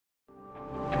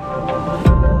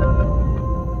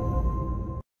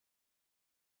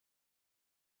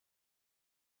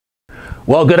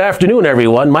Well, good afternoon,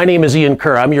 everyone. My name is Ian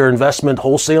Kerr. I'm your investment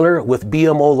wholesaler with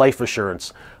BMO Life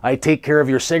Assurance. I take care of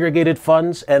your segregated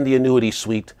funds and the annuity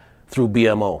suite through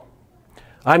BMO.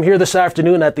 I'm here this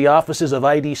afternoon at the offices of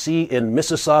IDC in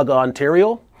Mississauga,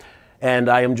 Ontario, and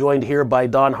I am joined here by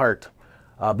Don Hart.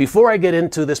 Before I get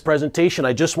into this presentation,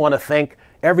 I just want to thank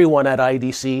everyone at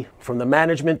IDC, from the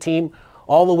management team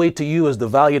all the way to you as the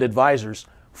valued advisors,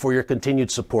 for your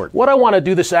continued support. What I want to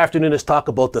do this afternoon is talk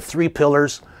about the three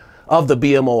pillars of the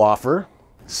BMO offer.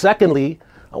 Secondly,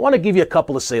 I want to give you a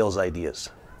couple of sales ideas.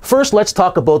 First, let's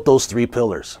talk about those three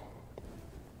pillars.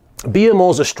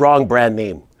 BMO is a strong brand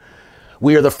name.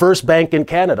 We are the first bank in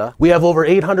Canada. We have over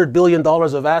 $800 billion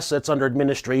of assets under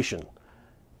administration.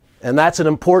 And that's an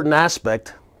important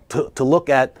aspect to look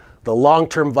at the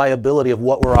long-term viability of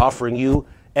what we're offering you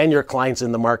and your clients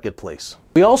in the marketplace.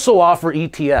 We also offer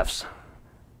ETFs.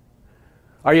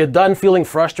 Are you done feeling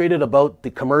frustrated about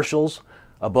the commercials,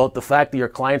 about the fact that your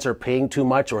clients are paying too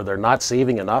much or they're not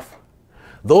saving enough?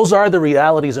 Those are the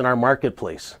realities in our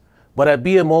marketplace. But at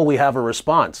BMO, we have a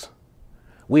response.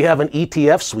 We have an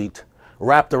ETF suite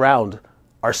wrapped around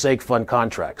our seg fund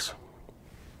contracts.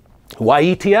 Why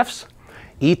ETFs?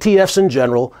 ETFs in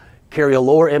general carry a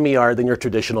lower MER than your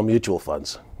traditional mutual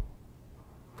funds.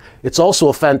 It's also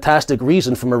a fantastic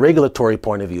reason from a regulatory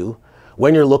point of view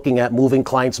when you're looking at moving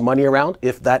clients' money around.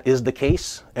 If that is the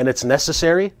case and it's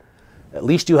necessary, at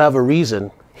least you have a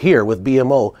reason here with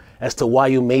BMO as to why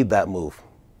you made that move.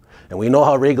 And we know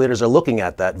how regulators are looking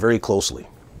at that very closely.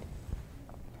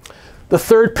 The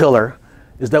third pillar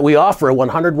is that we offer a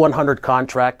 100-100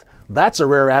 contract. That's a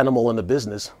rare animal in the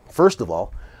business, first of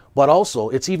all, but also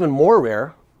it's even more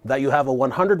rare that you have a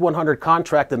 100-100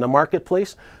 contract in the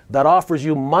marketplace that offers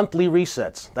you monthly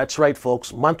resets. That's right,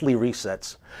 folks, monthly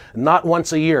resets, not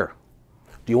once a year.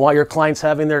 Do you want your clients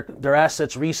having their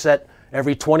assets reset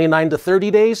every 29 to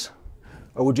 30 days?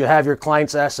 Or would you have your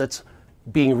clients' assets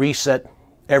being reset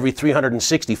every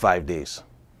 365 days?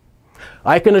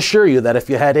 I can assure you that if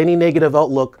you had any negative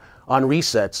outlook on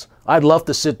resets, I'd love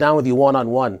to sit down with you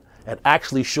one-on-one and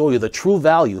actually show you the true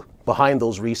value behind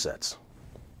those resets.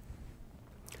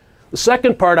 The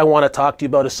second part I want to talk to you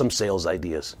about is some sales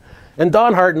ideas. And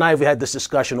Don Hart and I have had this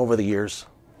discussion over the years.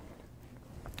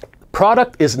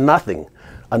 Product is nothing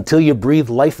until you breathe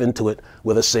life into it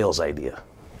with a sales idea.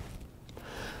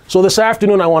 So this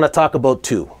afternoon I want to talk about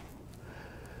two.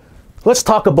 Let's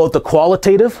talk about the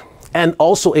qualitative and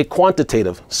also a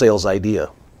quantitative sales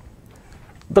idea.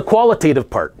 The qualitative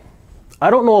part. I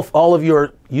don't know if all of you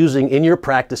are using in your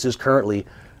practices currently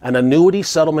an annuity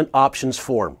settlement options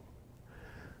form.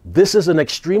 This is an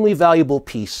extremely valuable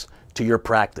piece to your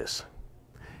practice.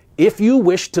 If you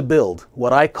wish to build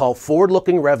what I call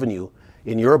forward-looking revenue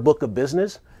in your book of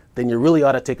business, then you really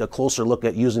ought to take a closer look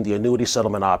at using the annuity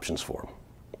settlement options form.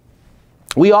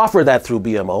 We offer that through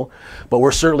BMO, but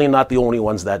we're certainly not the only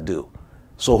ones that do.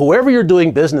 So whoever you're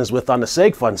doing business with on the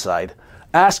seg fund side,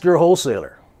 ask your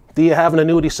wholesaler, do you have an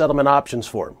annuity settlement options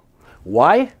form?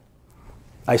 Why?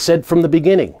 I said from the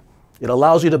beginning, it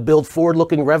allows you to build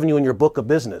forward-looking revenue in your book of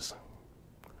business.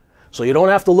 So you don't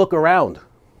have to look around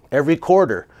every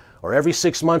quarter or every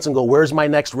 6 months and go, where's my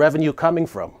next revenue coming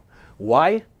from?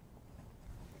 Why?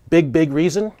 Big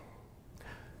reason.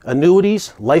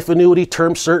 Annuities, life annuity,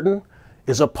 term certain,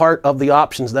 is a part of the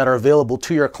options that are available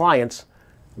to your clients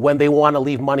when they want to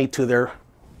leave money to their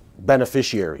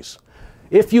beneficiaries.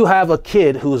 If you have a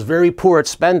kid who is very poor at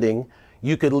spending,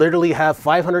 you could literally have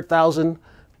 $500,000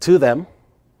 to them,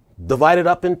 divided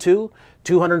up into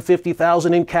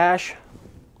 $250,000 in cash,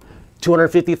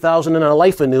 $250,000 in a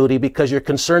life annuity because you're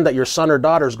concerned that your son or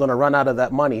daughter is going to run out of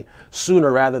that money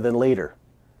sooner rather than later.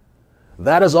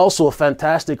 That is also a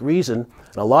fantastic reason.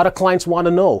 And a lot of clients want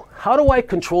to know, how do I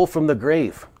control from the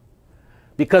grave?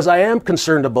 Because I am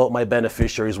concerned about my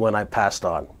beneficiaries when I passed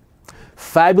on.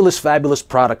 Fabulous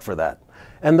product for that.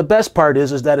 And the best part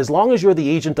is that as long as you're the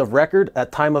agent of record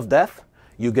at time of death,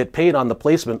 you get paid on the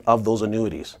placement of those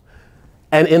annuities.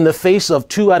 And in the face of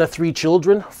 2 out of 3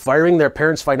 children firing their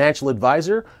parents' financial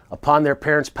advisor upon their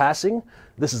parents' passing,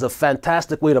 this is a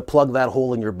fantastic way to plug that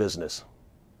hole in your business.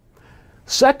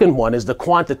 Second one is the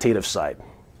quantitative side.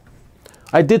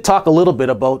 I did talk a little bit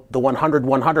about the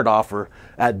 100-100 offer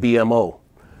at BMO.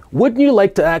 Wouldn't you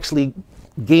like to actually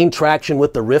gain traction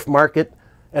with the RIF market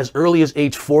as early as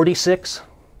age 46?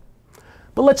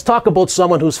 But let's talk about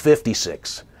someone who's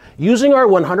 56. Using our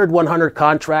 100-100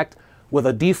 contract with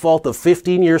a default of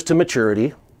 15 years to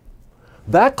maturity,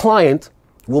 that client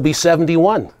will be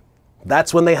 71.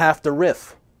 That's when they have to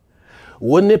RIF.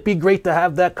 Wouldn't it be great to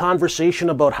have that conversation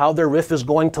about how their RIF is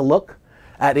going to look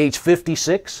at age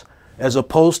 56, as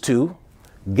opposed to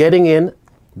getting in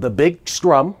the big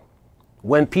scrum,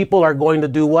 when people are going to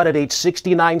do what at age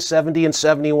 69, 70, and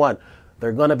 71?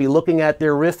 They're going to be looking at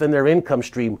their RIF and their income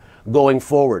stream going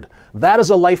forward. That is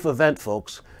a life event,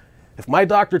 folks. If my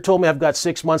doctor told me I've got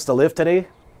 6 months to live today,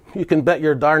 you can bet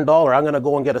your darn dollar I'm going to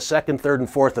go and get a second, third, and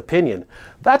fourth opinion.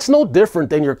 That's no different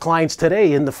than your clients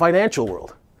today in the financial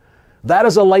world. That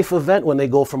is a life event when they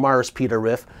go from RSP to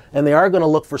RIF, and they are going to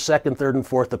look for second, third, and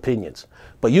fourth opinions.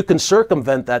 But you can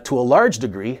circumvent that to a large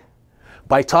degree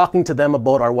by talking to them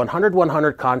about our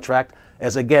 100-100 contract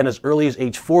as early as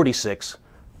age 46.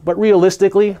 But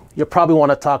realistically, you probably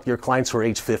want to talk to your clients who are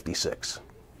age 56.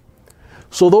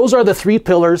 So those are the 3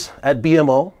 pillars at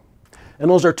BMO, and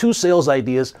those are 2 sales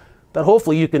ideas that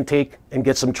hopefully you can take and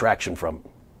get some traction from.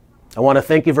 I want to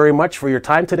thank you very much for your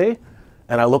time today,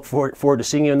 and I look forward to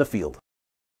seeing you in the field.